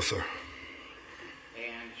it? No, sir.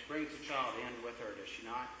 And she brings the child in with her, does she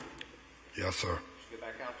not? Yes, sir. Does she go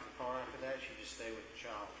back out to the car after that? She just stay with the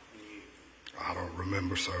child and you? I don't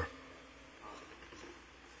remember, sir.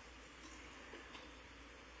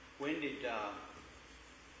 When did,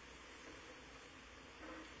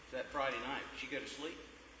 that Friday night, did she go to sleep?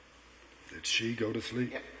 Did she go to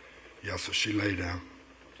sleep? Yep. Yes, sir. She lay down.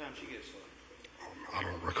 What time did she go to sleep? I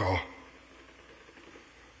don't recall.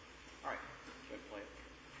 All right, go ahead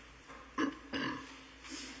and play it.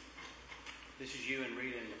 This is you and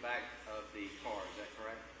Rita in the back of the car, is that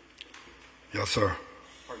correct? Yes, sir.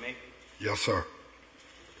 Pardon me? Yes, sir.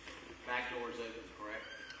 Back door is open, correct?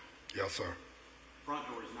 Yes, sir. Front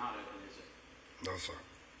door is not open, is it? No, sir.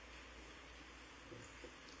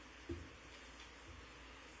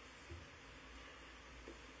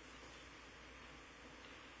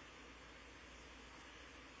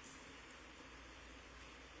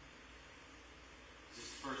 Is this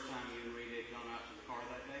the first time you and Rita had gone out to the car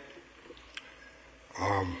that day?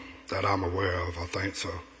 That I'm aware of, I think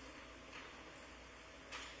so.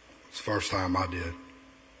 It's the first time I did. Is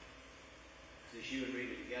this you and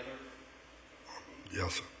Rita together?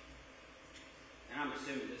 Yes, sir. And I'm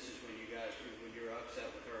assuming this is when you're upset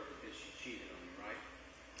with her because she cheated on you, right?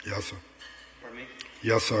 Yes, sir. Pardon me?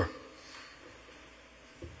 Yes, sir.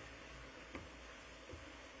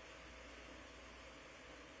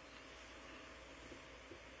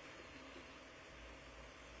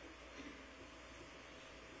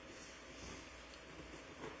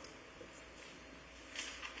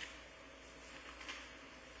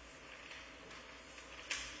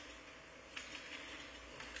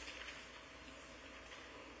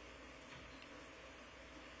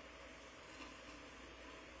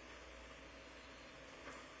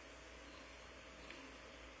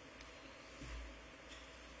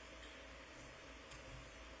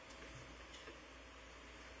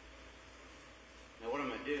 Now what I'm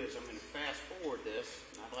going to do is I'm going to fast forward this,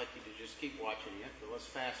 and I'd like you to just keep watching it, but let's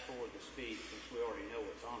fast forward the speed since we already know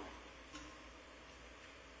what's on it.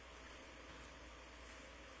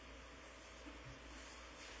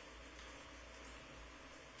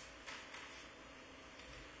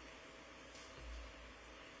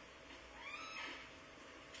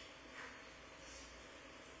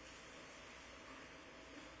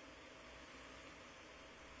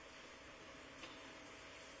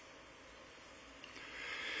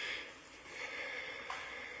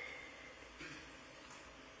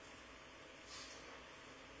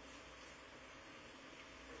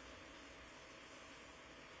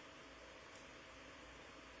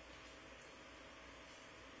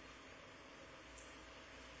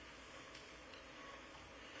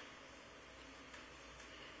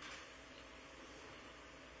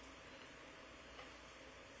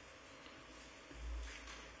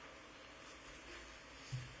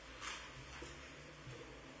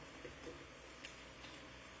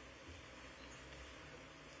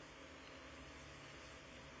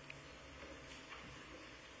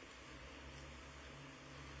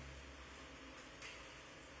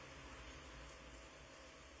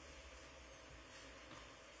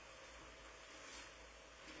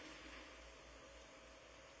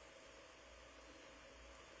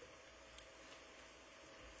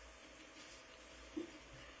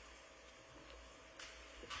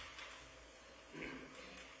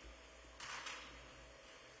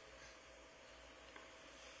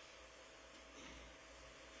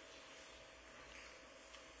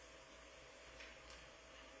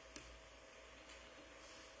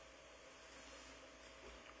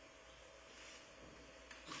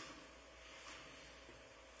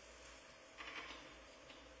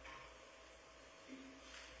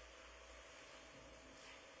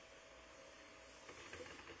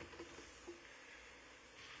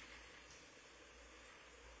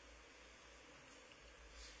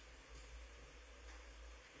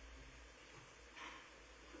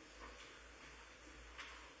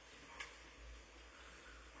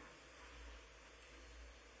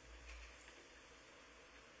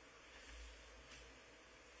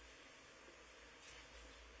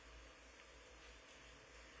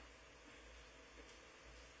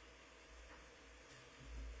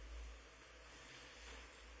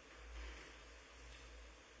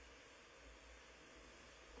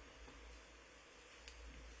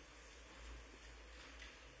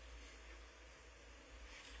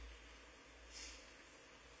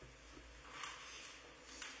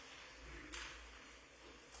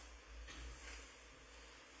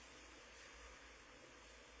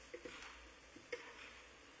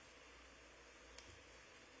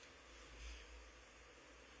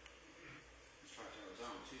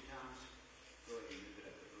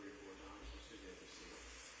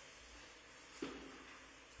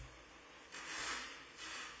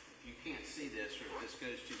 see this, or if this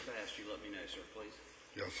goes too fast, you let me know, sir, please.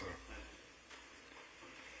 Yes, sir.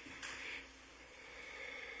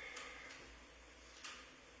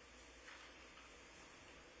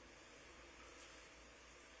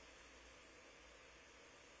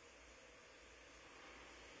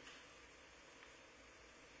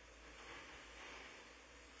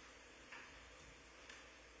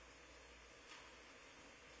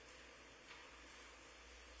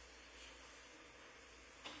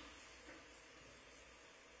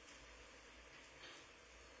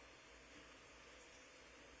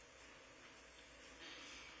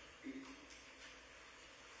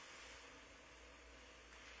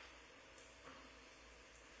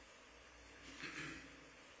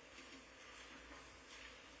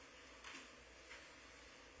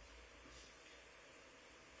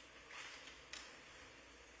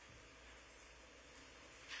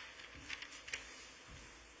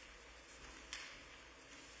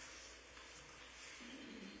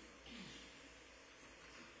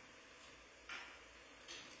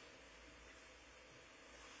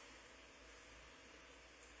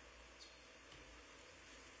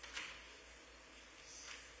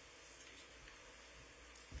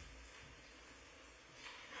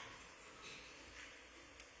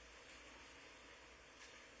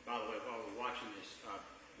 By the way, while we're watching this,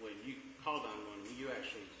 when you called on one, you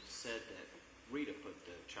actually said that Rita put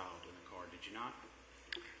the child in the car, did you not?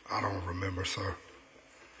 I don't remember, sir.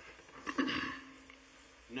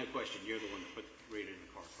 No question, you're the one that put Rita in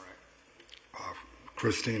the car, correct?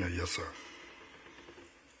 Cristina, yes, sir.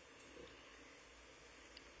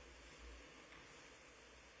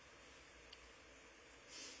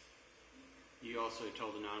 You also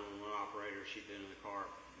told the 911 operator she'd been in the car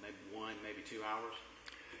maybe 1, maybe 2 hours?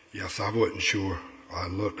 Yes, I wasn't sure. I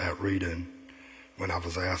looked at Rita and when I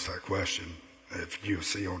was asked that question, if you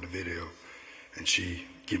see on the video, and she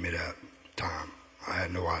gave me that time. I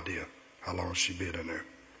had no idea how long she'd been in there.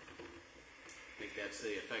 I think that's the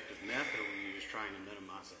effective method, or were you just trying to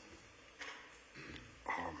minimize it?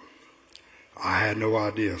 I had no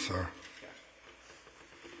idea, sir.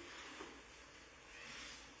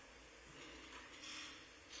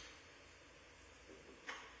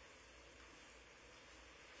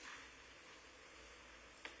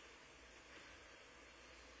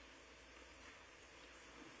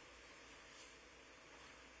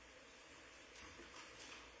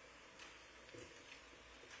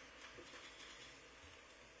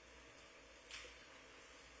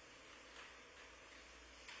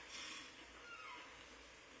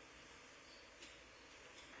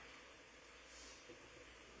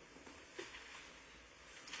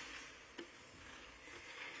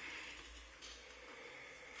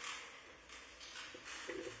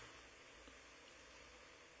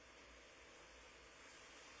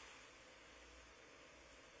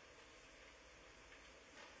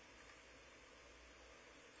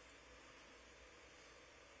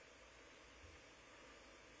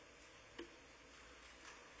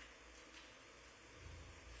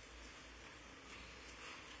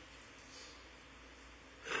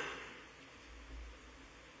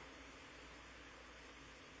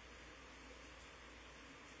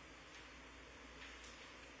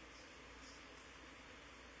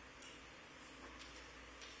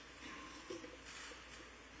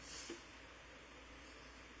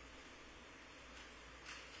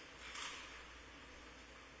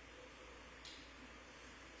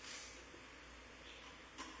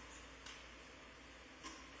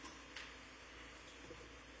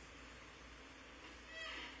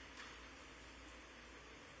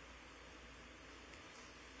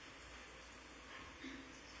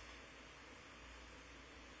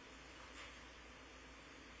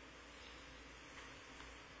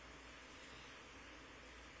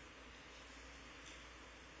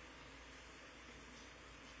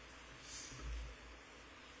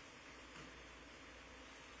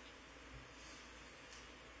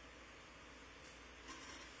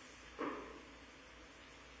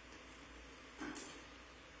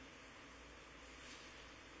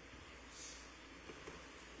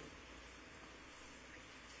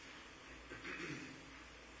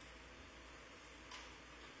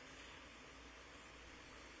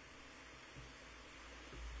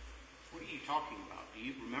 What are you talking about? Do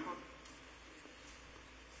you remember?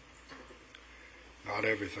 Not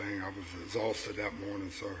everything. I was exhausted that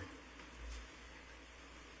morning, sir.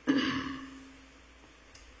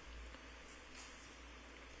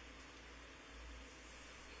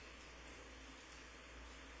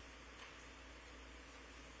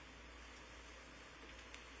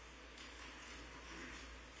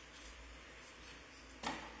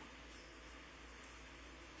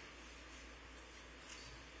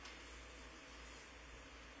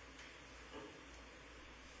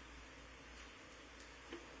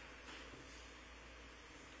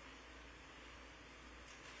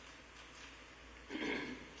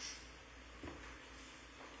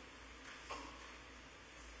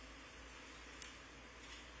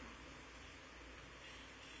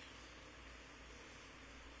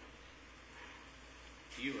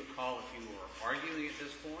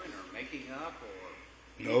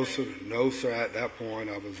 No, sir. No, sir. At that point,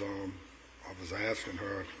 I was asking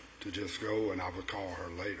her to just go, and I would call her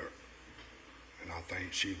later. And I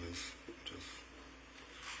think she was just.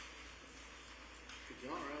 Could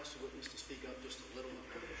Your Honor ask the witness to speak up just a little?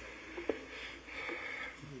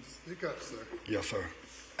 Speak up, sir. Yes, sir.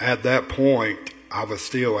 At that point, I was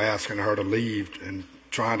still asking her to leave and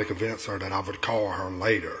trying to convince her that I would call her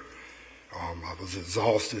later. I was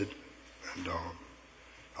exhausted, and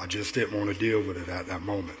I just didn't want to deal with it at that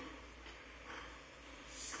moment.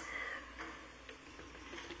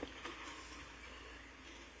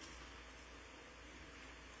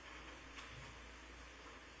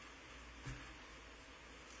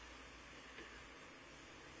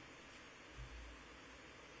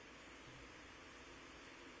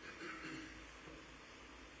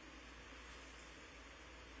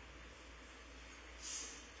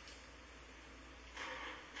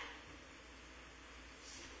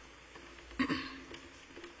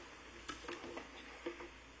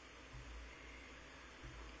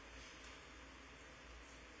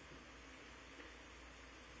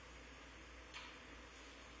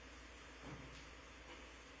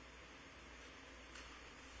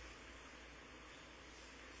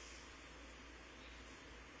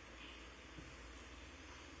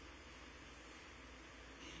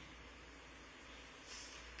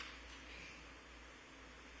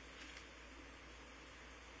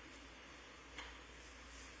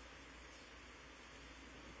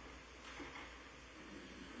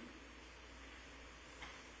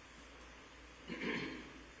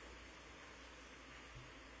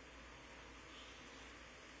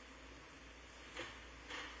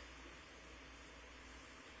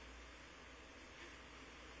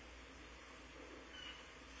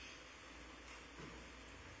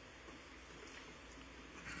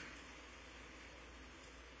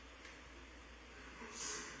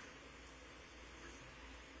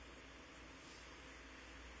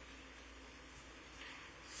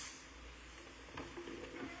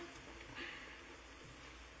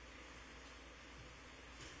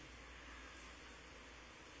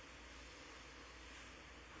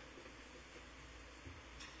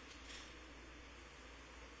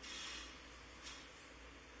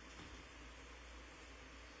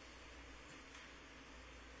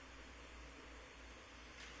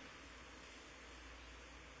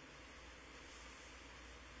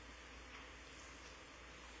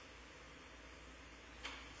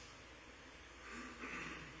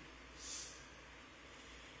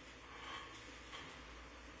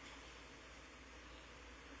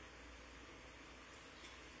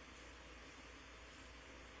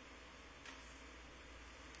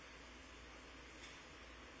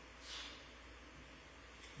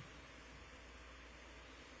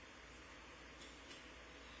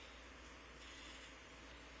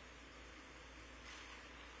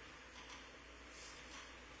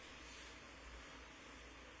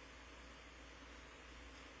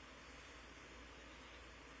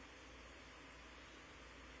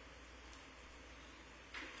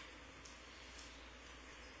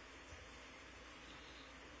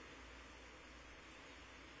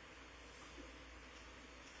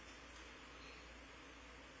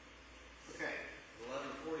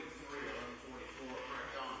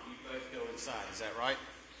 Inside, is that right?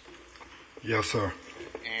 Yes, sir.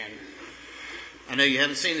 And I know you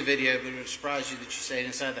haven't seen the video, but it would surprise you that you stayed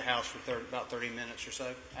inside the house for about 30 minutes or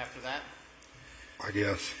so after that? I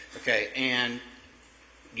guess. Okay, and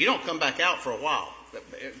you don't come back out for a while,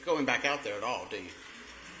 going back out there at all, do you?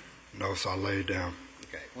 No, so I laid down.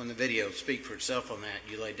 Okay, when the video speaks for itself on that,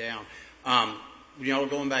 you lay down. Y'all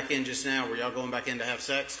going back in just now, were y'all going back in to have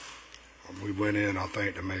sex? We went in, I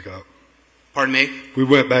think, to make up. Pardon me? We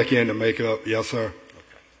went back in to make up, yes, sir.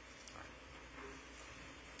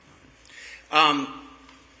 Okay.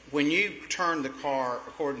 When you turned the car,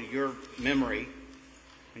 according to your memory,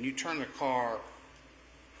 when you turned the car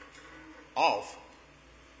off,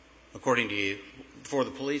 according to you, before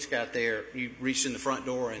the police got there, you reached in the front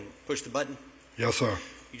door and pushed the button? Yes, sir.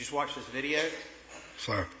 You just watched this video?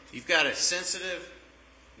 Sir. You've got a sensitive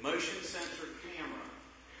motion sensor camera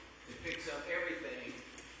that picks up everything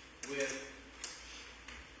with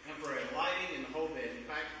infrared lighting and the whole bit. In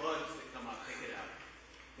fact, bugs that come up pick it up.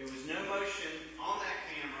 There was no motion on that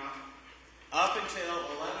camera up until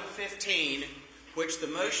 11:15, which the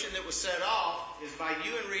motion that was set off is by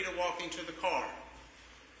you and Rita walking to the car.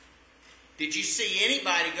 Did you see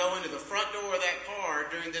anybody go into the front door of that car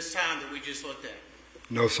during this time that we just looked at?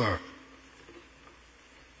 No, sir.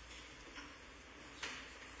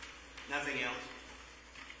 Nothing else?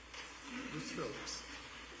 Ms. Phillips.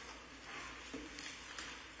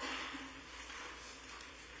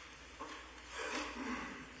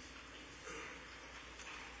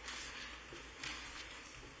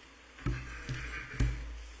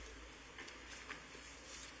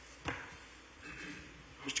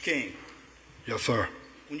 Mr. King, Yes, sir.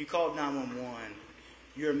 when you called 911,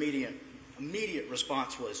 your immediate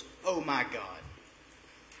response was, "Oh my God."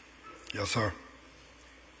 Yes, sir.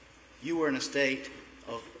 You were in a state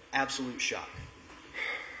of absolute shock.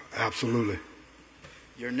 Absolutely.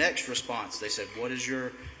 Your next response, they said, what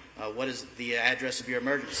is the address of your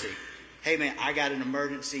emergency? Hey man, I got an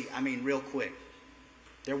emergency, real quick.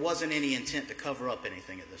 There wasn't any intent to cover up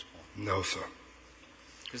anything at this point. No, sir.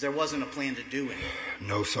 Because there wasn't a plan to do anything.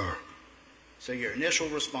 No, sir. So your initial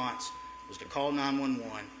response was to call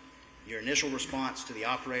 911. Your initial response to the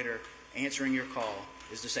operator answering your call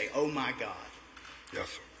is to say, "Oh my God." Yes,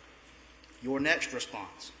 sir. Your next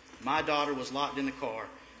response, "My daughter was locked in the car.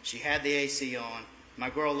 She had the AC on. My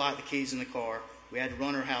girl locked the keys in the car. We had to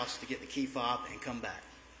run her house to get the key fob and come back."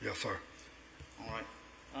 Yes, sir. All right.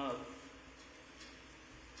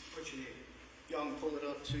 What you need? Y'all can pull it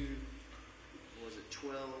up to, what was it,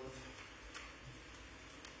 12?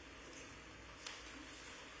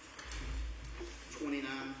 $29.39.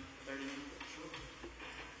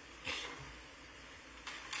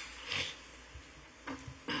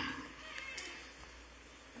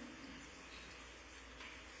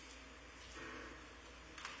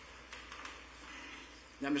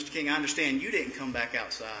 Now, Mr. King, I understand you didn't come back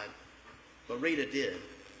outside, but Rita did.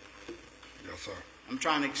 Yes, sir. I'm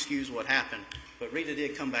trying to excuse what happened, but Rita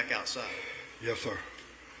did come back outside. Yes, sir.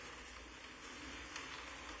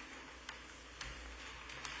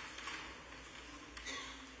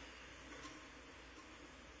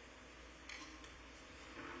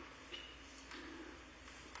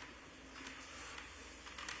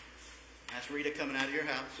 That's Rita coming out of your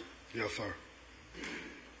house. Yes, sir.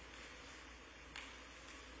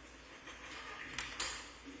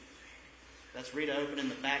 That's Rita opening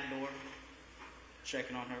the back door,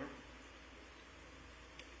 checking on her.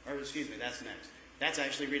 Or, excuse me, that's next. That's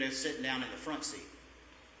actually Rita sitting down in the front seat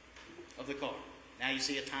of the car. Now you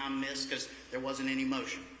see a time miss because there wasn't any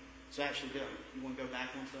motion. So actually, Dylan, you want to go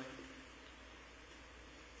back one second?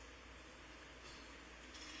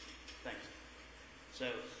 Thanks. So,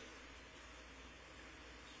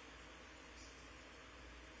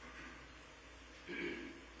 a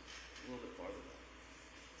little bit farther back.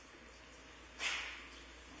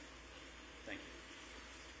 Thank you.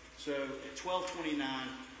 So at 12:29,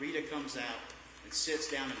 Rita comes out and sits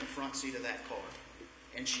down in the front seat of that car.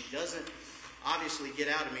 And she doesn't obviously get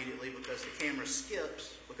out immediately because the camera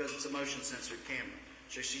skips because it's a motion censored camera.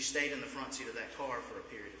 So she stayed in the front seat of that car for a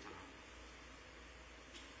period of time.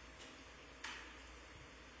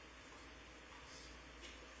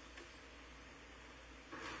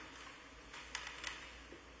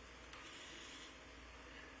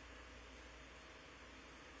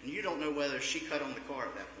 And you don't know whether she cut on the car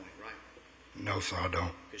at that point, right? No, sir, I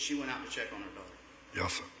don't. Because she went out to check on her daughter.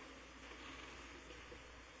 Yes, sir.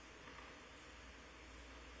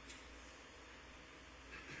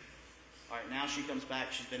 All right, now she comes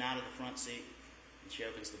back. She's been out of the front seat. And she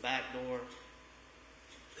opens the back door.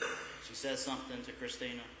 She says something to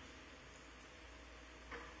Cristina.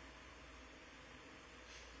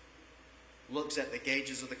 Looks at the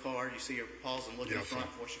gauges of the car. You see her pause and look in Yes, front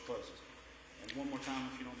sir. before she closes. And one more time,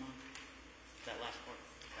 if you don't mind. That last part.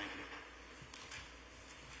 Thank you.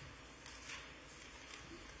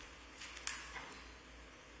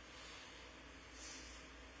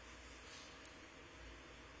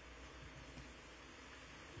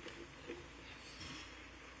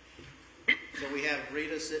 So we have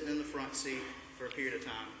Rita sitting in the front seat for a period of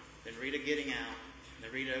time, then Rita getting out,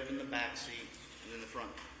 then Rita opened the back seat, and then the front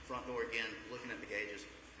door again, looking at the gauges,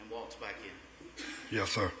 and walks back in.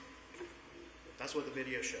 Yes, sir. That's what the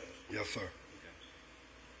video shows. Yes, sir. Okay.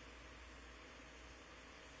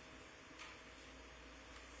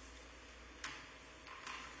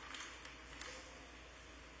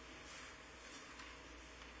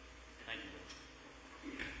 Thank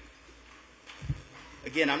you.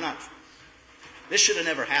 Again, this should have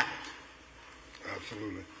never happened.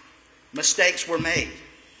 Absolutely. Mistakes were made.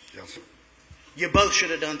 Yes, sir. You both should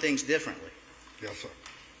have done things differently. Yes, sir.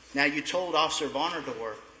 Now, you told Officer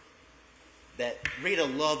Vonerdorf that Rita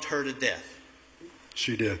loved her to death.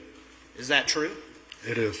 She did. Is that true?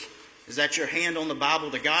 It is. Is that your hand on the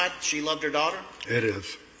Bible to God? She loved her daughter? It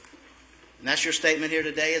is. And that's your statement here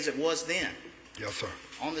today as it was then? Yes, sir.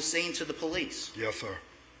 On the scene to the police? Yes, sir.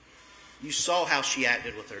 You saw how she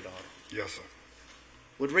acted with her daughter. Yes, sir.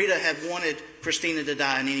 Would Rita have wanted Cristina to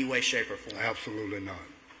die in any way, shape, or form? Absolutely not.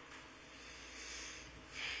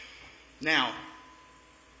 Now,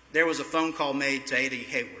 there was a phone call made to Eddie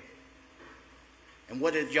Hayward. And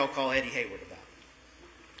what did y'all call Eddie Hayward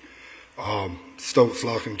about? Stokes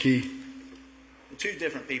Lock and Key. two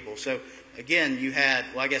different people. So again, you had,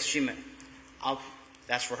 well, I guess she meant,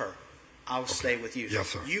 that's for her. I'll stay with you. Yes,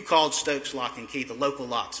 sir. You called Stokes Lock and Key, the local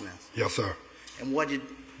locksmith. Yes, sir. And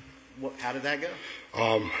how did that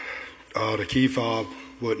go? The key fob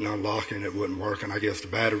wasn't unlocking, it wasn't working. I guess the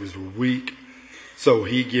batteries were weak. So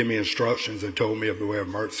he gave me instructions and told me of where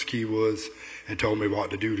emergency key was and told me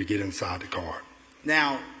what to do to get inside the car.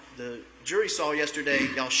 Now, the jury saw yesterday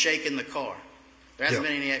y'all shaking the car. There hasn't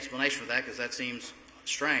Yeah. been any explanation for that because that seems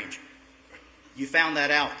strange. You found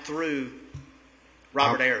that out through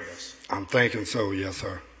Robert Erebus. I'm thinking so, yes,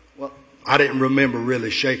 sir. Well, I didn't remember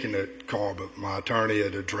really shaking the car, but my attorney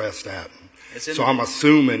had addressed that. So I'm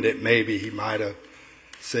assuming that maybe he might have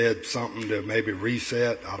said something to maybe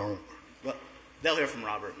reset. I don't. well, they'll hear from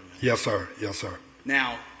Robert in a minute. Yes, sir. Yes, sir.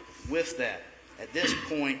 Now, with that, at this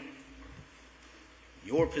point,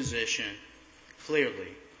 your position clearly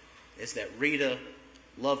is that Rita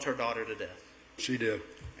loved her daughter to death. She did.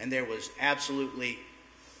 And there was absolutely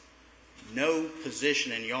no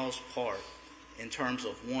position in y'all's part in terms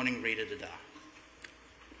of wanting Rita to die.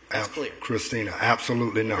 That's clear. Christina,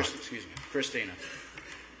 absolutely not. Excuse me, Cristina.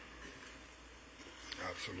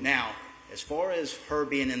 Absolutely. Now, as far as her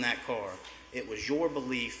being in that car, it was your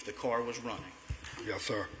belief the car was running. Yes,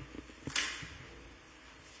 sir.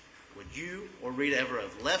 Would you or Rita ever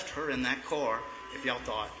have left her in that car if y'all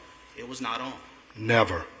thought it was not on?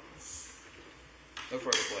 Never. No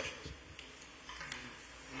further questions.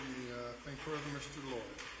 Anything further, Mr. Lloyd?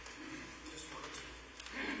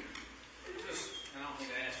 I don't think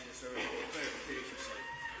I asked you this earlier, for clarification's sake.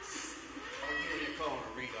 Are you and your caller,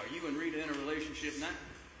 Rita, are you and Rita in a relationship now?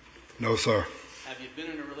 No, sir. Have you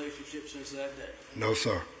been in a relationship since that day? No,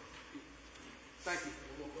 sir. Thank you.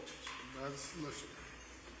 No more questions. That's listen.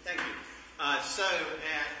 Thank you.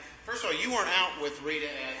 First of all, you weren't out with Rita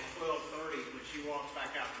at 12:30 when she walked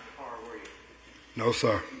back out to the car, were you? No,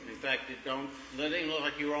 sir. In fact, it didn't look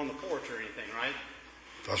like you were on the porch or anything, right?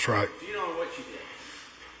 That's right. Do you know what you did?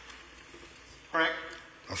 Correct?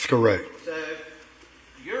 That's correct. So,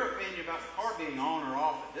 your opinion about the car being on or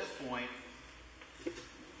off at this point,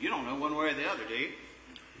 you don't know one way or the other, do you?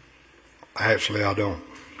 Actually, I don't.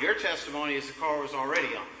 Your testimony is the car was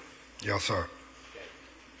already on. Yes, sir. Okay.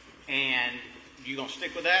 And you going to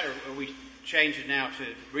stick with that, or are we changing now to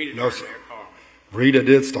Rita No, turning sir. their car? Now?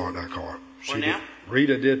 Did start that car. What now?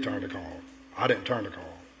 Rita did turn the car on. I didn't turn the car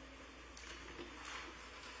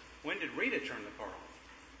When did Rita turn the car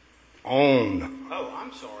on. on? Oh,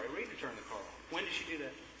 I'm sorry. Rita turned the car on. When did she do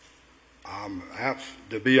that?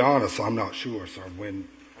 To be honest, I'm not sure, sir, when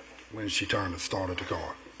she started the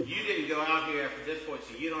car. You didn't go out here after this point,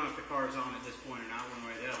 so you don't know if the car is on at this point or not, one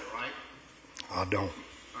way or the other, right? I don't.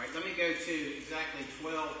 All right, let me go to exactly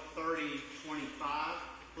 12:30:25,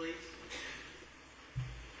 please.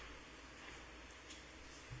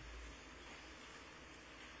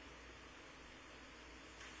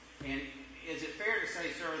 And is it fair to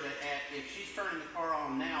say, sir, that if she's turning the car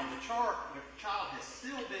on now, the child has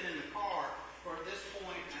still been in the car for at this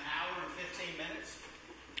point an hour and 15 minutes?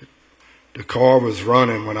 The car was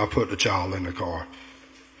running when I put the child in the car.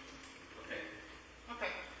 Okay.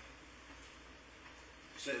 Okay.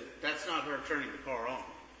 So that's not her turning the car on.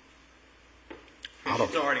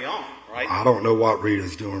 It's already on, right? I don't know what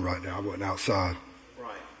Rita's doing right now. I wasn't outside.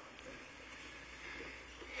 Right.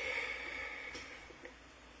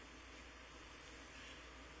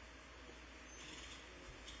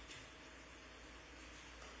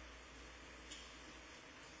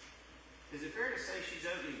 Is it fair to say she's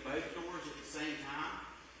opening both doors at the same time?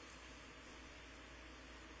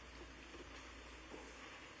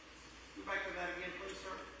 Go back to that again, please,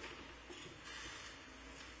 sir.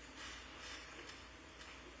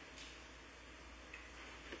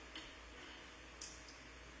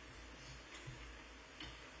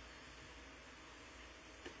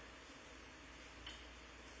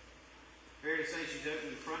 Fair to say she's opening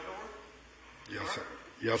the front door? Yes, sir.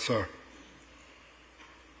 Yes, sir.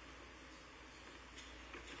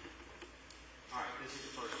 All right, this is the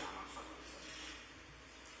first time I'm talking about this.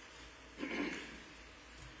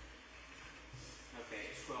 Okay,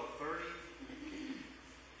 it's 12:30.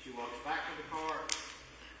 She walks back to the car.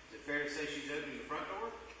 Is it fair to say she's opening the front door?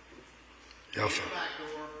 Yes, sir. And the back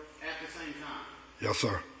door at the same time. Yes,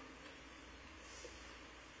 sir.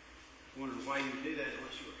 Wondering why you would do that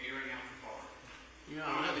unless you were airing out the car. Your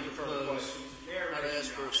Honor, I would propose, I'd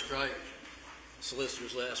ask for a strike.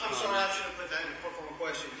 Solicitor's last I'm comment. sorry, I should have put that in a formal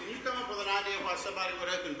question. Can you come up with an idea why somebody would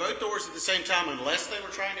open both doors at the same time unless they were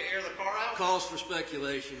trying to air the car out? Calls for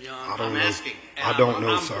speculation, Your Honor. I don't I'm know. asking. I don't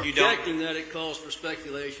know, I'm sir. You don't? objecting that it calls for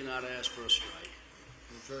speculation. I'd ask for a strike.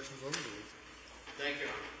 Objections overruled. Thank you.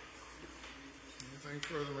 Anything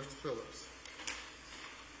further, Mr. Phillips?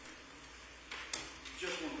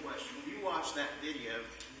 Just one question. When you watch that video,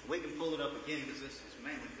 we can pull it up again because this is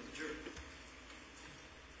mainly for the jury.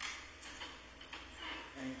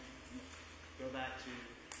 And go back to,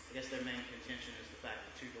 I guess their main contention is the fact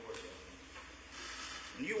that 2 doors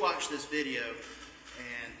open. When you watch this video,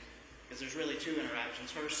 and because there's really 2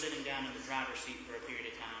 interactions, her sitting down in the driver's seat for a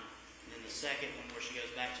period of time, and then the second one where she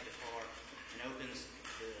goes back to the car and opens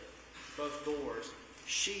both doors,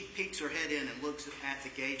 she peeks her head in and looks at the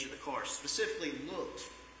gauge of the car, specifically looks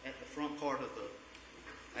at the front part of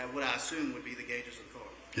at what I assume would be the gauges of the car.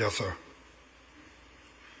 Yes, sir.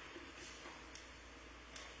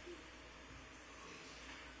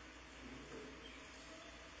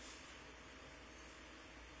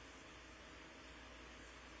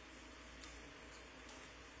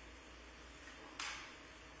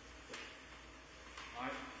 All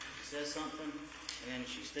right, she says something, and then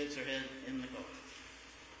she sticks her head in the car.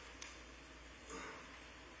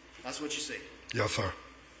 That's what you see. Yes, sir.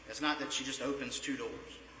 It's not that she just opens 2 doors.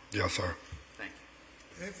 Yes, sir. Thank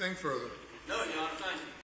you. Anything further? No, Your Honor, thank you.